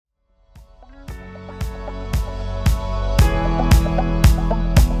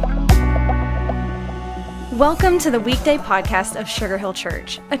Welcome to the Weekday podcast of Sugar Hill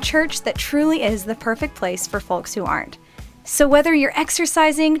Church, a church that truly is the perfect place for folks who aren't. So whether you're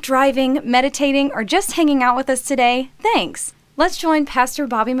exercising, driving, meditating, or just hanging out with us today, thanks. Let's join Pastor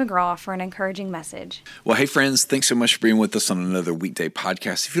Bobby McGraw for an encouraging message. Well, hey friends, thanks so much for being with us on another Weekday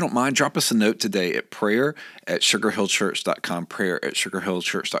podcast. If you don't mind, drop us a note today at prayer@sugarhillchurch.com,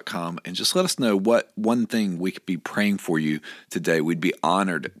 prayer@sugarhillchurch.com, and just let us know what one thing we could be praying for you today. We'd be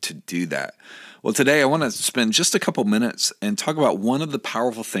honored to do that. Well, today I want to spend just a couple minutes and talk about one of the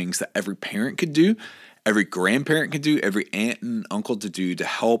powerful things that every parent could do, every grandparent could do, every aunt and uncle to do to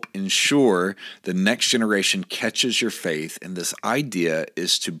help ensure the next generation catches your faith. And this idea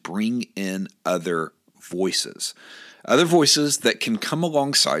is to bring in other voices that can come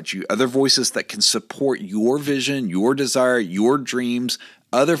alongside you, other voices that can support your vision, your desire, your dreams,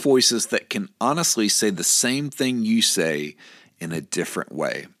 other voices that can honestly say the same thing you say in a different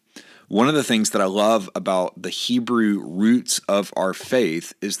way. One of the things that I love about the Hebrew roots of our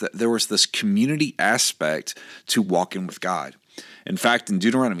faith is that there was this community aspect to walking with God. In fact, in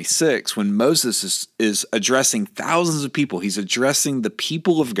Deuteronomy 6, when Moses is addressing thousands of people, he's addressing the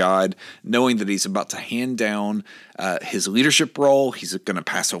people of God, knowing that he's about to hand down his leadership role. He's going to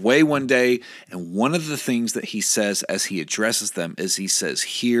pass away one day. And one of the things that he says as he addresses them is he says,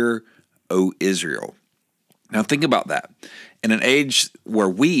 "Hear, O Israel." Now think about that. In an age where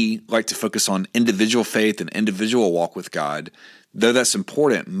we like to focus on individual faith and individual walk with God, though that's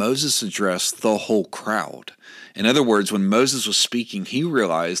important, Moses addressed the whole crowd. In other words, when Moses was speaking, he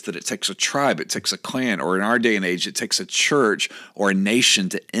realized that it takes a tribe, it takes a clan, or in our day and age, it takes a church or a nation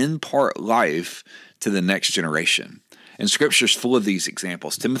to impart life to the next generation. And Scripture's full of these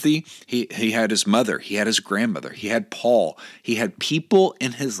examples. Timothy, he had his mother, he had his grandmother, he had Paul, he had people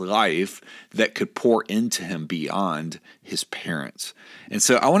in his life that could pour into him beyond his parents. And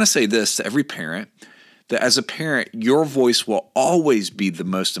so I want to say this to every parent, that as a parent, your voice will always be the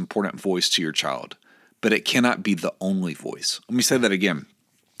most important voice to your child, but it cannot be the only voice. Let me say that again.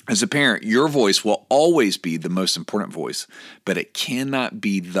 As a parent, your voice will always be the most important voice, but it cannot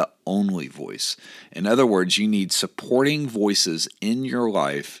be the only voice. In other words, you need supporting voices in your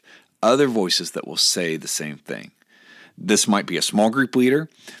life, other voices that will say the same thing. This might be a small group leader.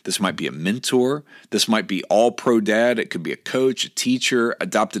 This might be a mentor. This might be all pro dad. It could be a coach, a teacher,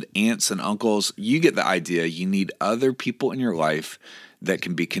 adopted aunts and uncles. You get the idea. You need other people in your life that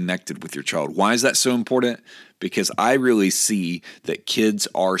can be connected with your child. Why is that so important? Because I really see that kids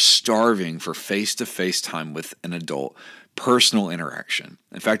are starving for face-to-face time with an adult, personal interaction.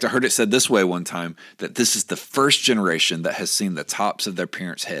 In fact, I heard it said this way one time, that this is the first generation that has seen the tops of their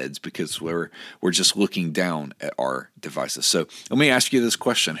parents' heads because we're just looking down at our devices. So let me ask you this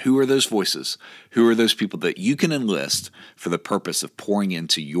question. Who are those voices? Who are those people that you can enlist for the purpose of pouring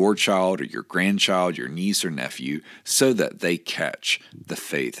into your child or your grandchild, your niece or nephew, so that they catch the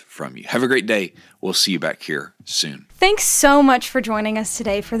faith from you? Have a great day. We'll see you back here soon. Thanks so much for joining us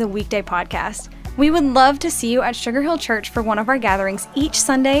today for the Weekday podcast. We would love to see you at Sugar Hill Church for one of our gatherings each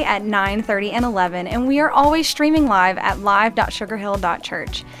Sunday at 9:30 and 11, and we are always streaming live at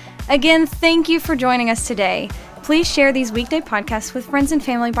live.sugarhill.church. Again, thank you for joining us today. Please share these Weekday podcasts with friends and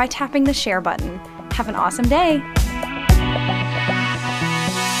family by tapping the share button. Have an awesome day.